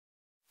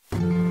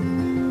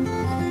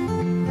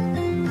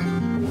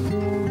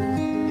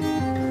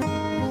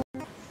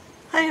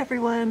Hi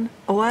everyone!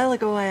 A while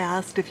ago I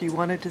asked if you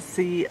wanted to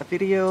see a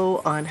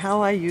video on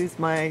how I use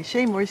my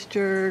Shea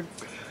Moisture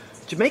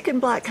Jamaican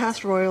Black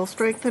Castor Oil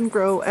Strengthen,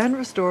 Grow and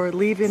Restore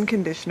Leave-In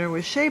Conditioner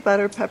with shea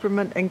butter,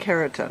 peppermint and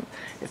keratin.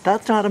 If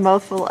that's not a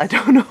mouthful, I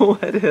don't know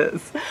what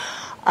is.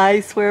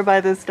 I swear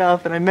by this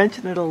stuff and I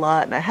mention it a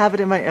lot and I have it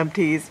in my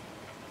empties,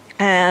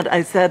 and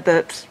I said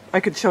that I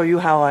could show you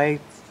how I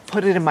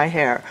put it in my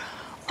hair.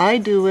 I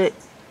do it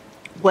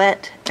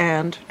wet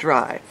and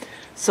dry.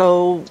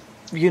 So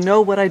you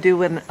know what I do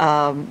when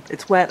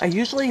it's wet. I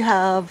usually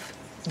have,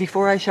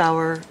 before I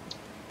shower,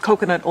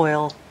 coconut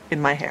oil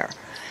in my hair.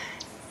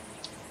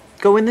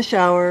 Go in the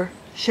shower,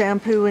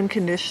 shampoo and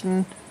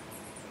condition,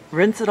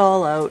 rinse it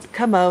all out,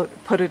 come out,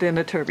 put it in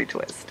a Turby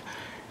twist.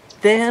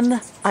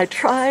 Then I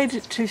tried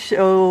to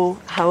show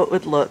how it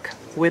would look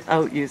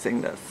without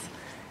using this.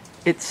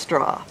 It's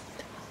straw.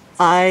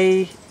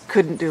 I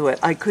couldn't do it.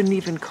 I couldn't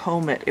even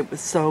comb it. It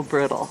was so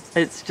brittle.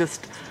 It's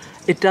just,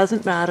 it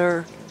doesn't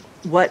matter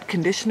what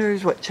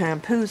conditioners, what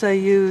shampoos I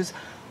use.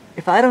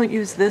 If I don't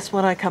use this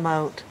when I come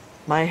out,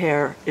 my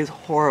hair is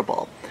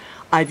horrible.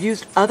 I've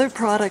used other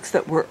products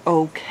that were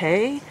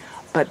okay,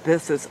 but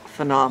this is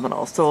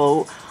phenomenal.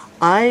 So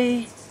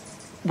I,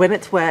 when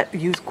it's wet,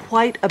 use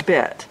quite a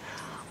bit.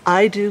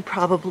 I do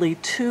probably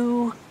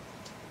 2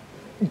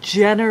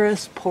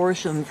 generous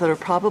portions that are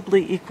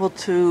probably equal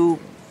to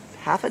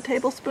half a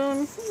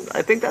tablespoon.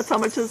 I think that's how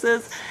much this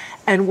is.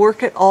 And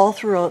work it all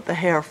throughout the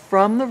hair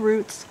from the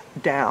roots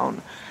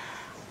down.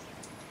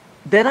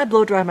 Then I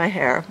blow dry my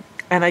hair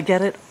and I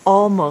get it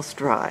almost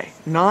dry,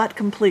 not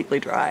completely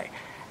dry.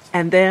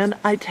 And then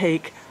I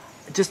take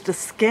just a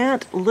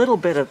scant little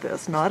bit of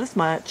this, not as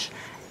much,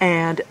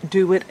 and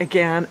do it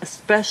again,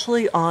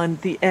 especially on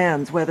the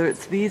ends, whether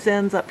it's these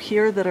ends up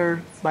here that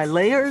are my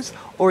layers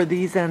or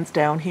these ends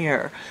down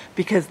here,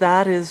 because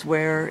that is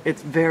where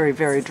it's very,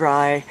 very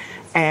dry.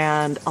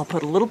 And I'll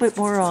put a little bit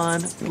more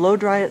on, blow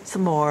dry it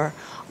some more.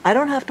 I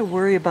don't have to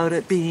worry about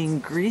it being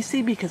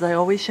greasy because I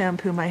always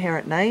shampoo my hair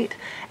at night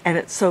and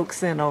it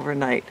soaks in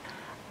overnight.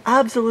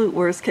 Absolute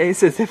worst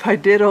case is if I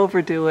did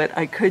overdo it,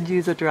 I could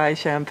use a dry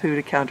shampoo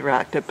to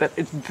counteract it, but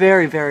it's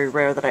very, very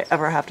rare that I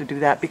ever have to do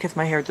that because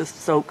my hair just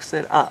soaks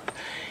it up.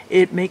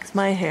 It makes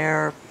my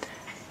hair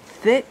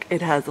thick,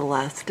 it has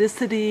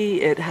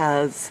elasticity, it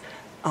has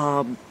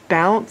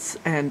bounce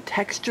and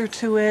texture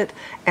to it,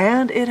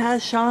 and it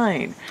has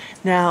shine.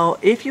 Now,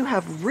 if you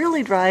have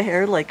really dry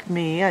hair like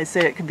me, I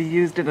say it can be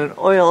used in an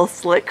oil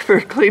slick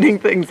for cleaning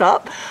things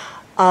up.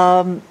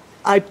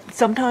 I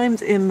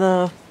sometimes, in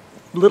the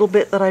little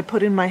bit that I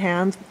put in my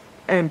hands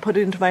and put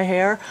it into my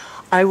hair,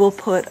 I will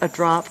put a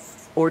drop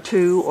or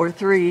 2 or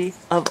 3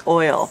 of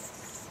oil.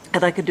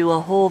 And I could do a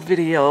whole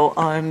video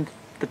on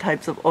the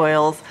types of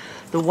oils.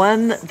 The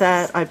one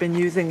that I've been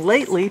using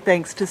lately,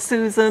 thanks to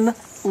Susan,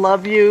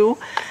 love you,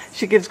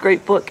 she gives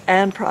great book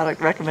and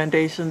product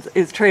recommendations,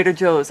 is Trader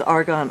Joe's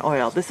Argan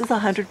Oil. This is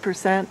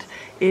 100%.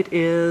 It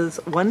is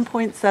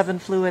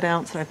 1.7 fluid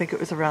ounce, and I think it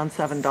was around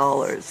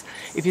 $7.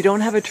 If you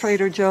don't have a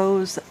Trader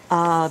Joe's,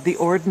 the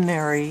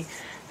ordinary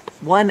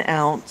 1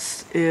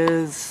 ounce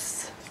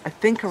is, I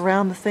think,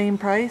 around the same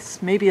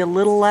price, maybe a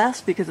little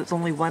less because it's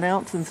only 1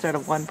 ounce instead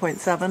of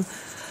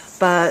 1.7,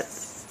 but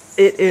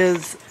it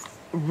is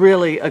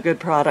really a good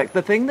product.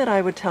 The thing that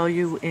I would tell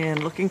you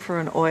in looking for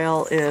an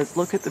oil is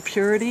look at the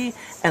purity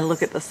and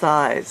look at the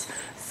size.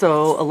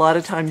 So a lot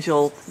of times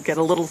you'll get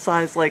a little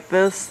size like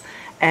this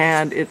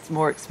and it's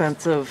more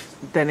expensive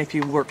than if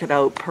you work it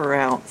out per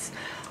ounce.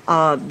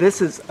 This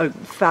is a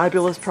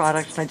fabulous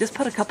product, and I just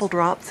put a couple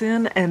drops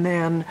in and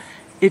then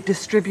it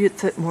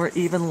distributes it more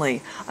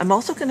evenly. I'm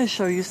also going to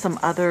show you some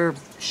other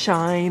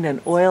shine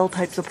and oil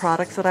types of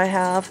products that I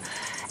have.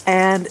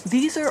 And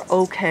these are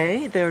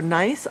okay, they're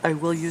nice, I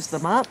will use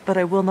them up, but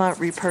I will not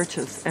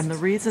repurchase. And the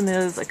reason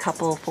is a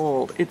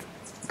couple-fold. It's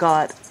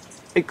got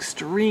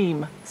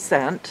extreme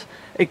scent,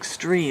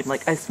 extreme,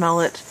 like I smell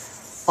it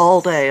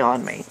all day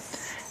on me.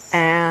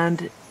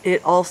 And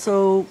it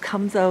also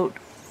comes out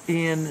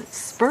in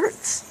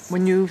spurts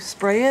when you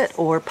spray it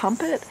or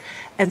pump it.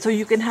 And so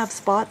you can have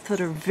spots that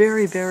are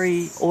very,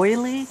 very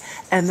oily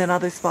and then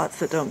other spots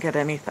that don't get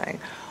anything.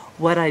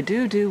 What I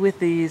do with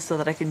these so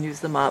that I can use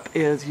them up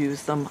is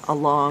use them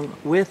along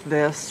with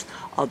this.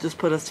 I'll just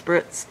put a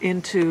spritz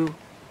into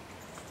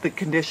the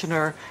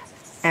conditioner,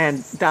 and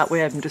that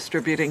way I'm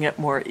distributing it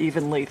more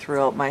evenly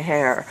throughout my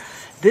hair.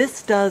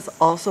 This does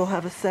also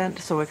have a scent,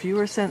 so if you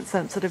are scent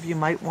sensitive, you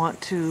might want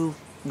to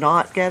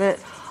not get it.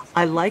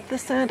 I like the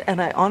scent,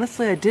 and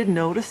I did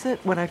notice it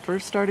when I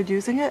first started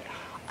using it.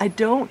 I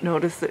don't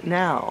notice it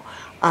now.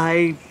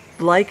 I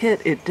like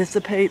it, it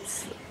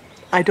dissipates.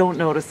 I don't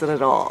notice it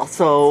at all.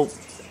 So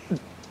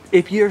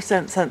if you're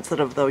scent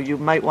sensitive though, you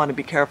might want to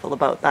be careful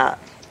about that.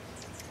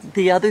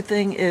 The other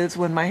thing is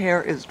when my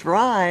hair is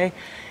dry,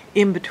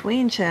 in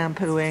between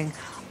shampooing,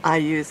 I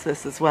use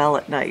this as well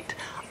at night.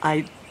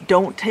 I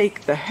don't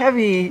take the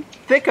heavy,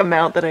 thick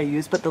amount that I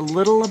use, but the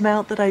little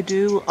amount that I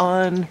do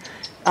on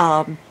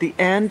the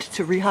end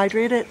to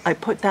rehydrate it, I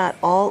put that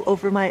all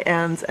over my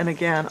ends and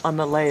again on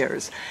the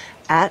layers.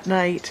 At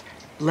night,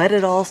 let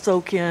it all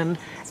soak in,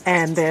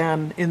 and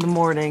then in the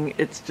morning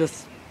it's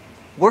just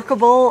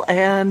workable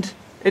and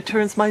it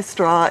turns my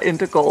straw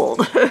into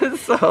gold.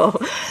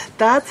 So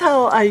that's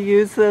how I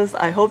use this.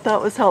 I hope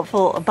that was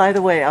helpful. By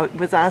the way, I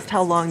was asked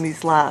how long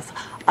these last.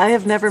 I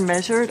have never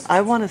measured.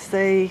 I want to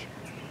say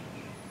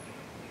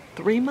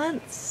 3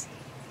 months.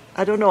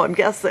 I don't know, I'm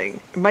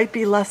guessing. It might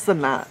be less than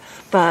that,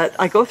 but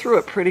I go through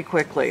it pretty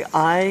quickly.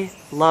 I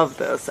love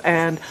this,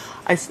 and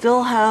I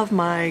still have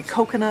my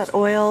coconut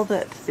oil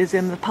that is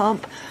in the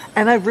pump,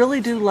 and I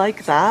really do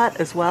like that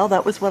as well.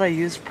 That was what I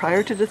used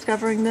prior to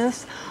discovering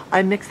this.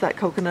 I mixed that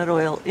coconut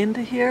oil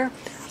into here.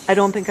 I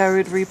don't think I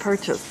would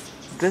repurchase.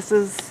 This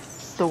is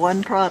the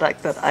one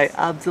product that I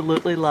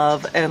absolutely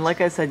love, and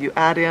like I said, you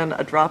add in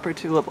a drop or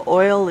two of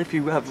oil. If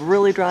you have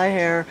really dry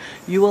hair,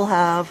 you will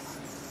have,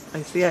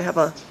 I see I have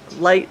a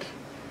light.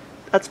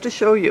 That's to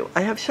show you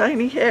I have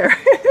shiny hair.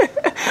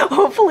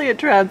 Hopefully it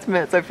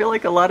transmits. I feel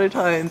like a lot of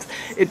times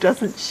it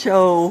doesn't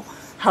show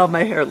how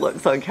my hair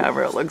looks on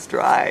camera. It looks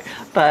dry,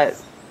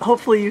 but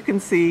hopefully you can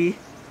see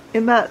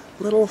in that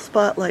little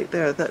spotlight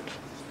there that,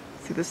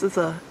 see, this is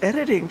a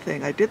editing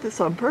thing. I did this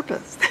on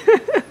purpose.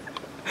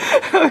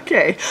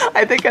 Okay,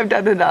 I think I've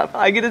done enough.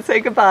 I'm gonna say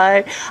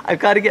goodbye. I've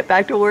got to get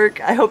back to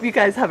work. I hope you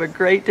guys have a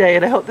great day,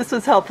 and I hope this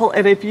was helpful.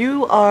 And if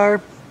you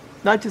are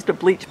not just a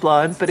bleach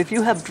blonde, but if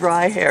you have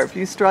dry hair, if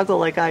you struggle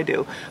like I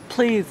do,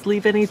 please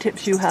leave any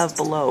tips you have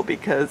below,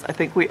 because I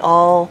think we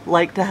all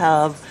like to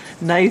have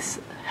nice,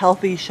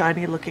 healthy,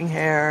 shiny looking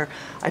hair.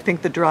 I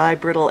think the dry,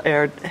 brittle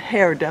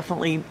hair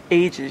definitely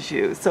ages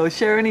you. So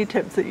share any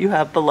tips that you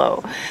have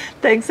below.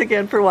 Thanks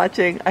again for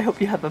watching. I hope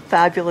you have a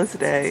fabulous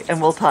day,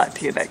 and we'll talk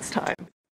to you next time.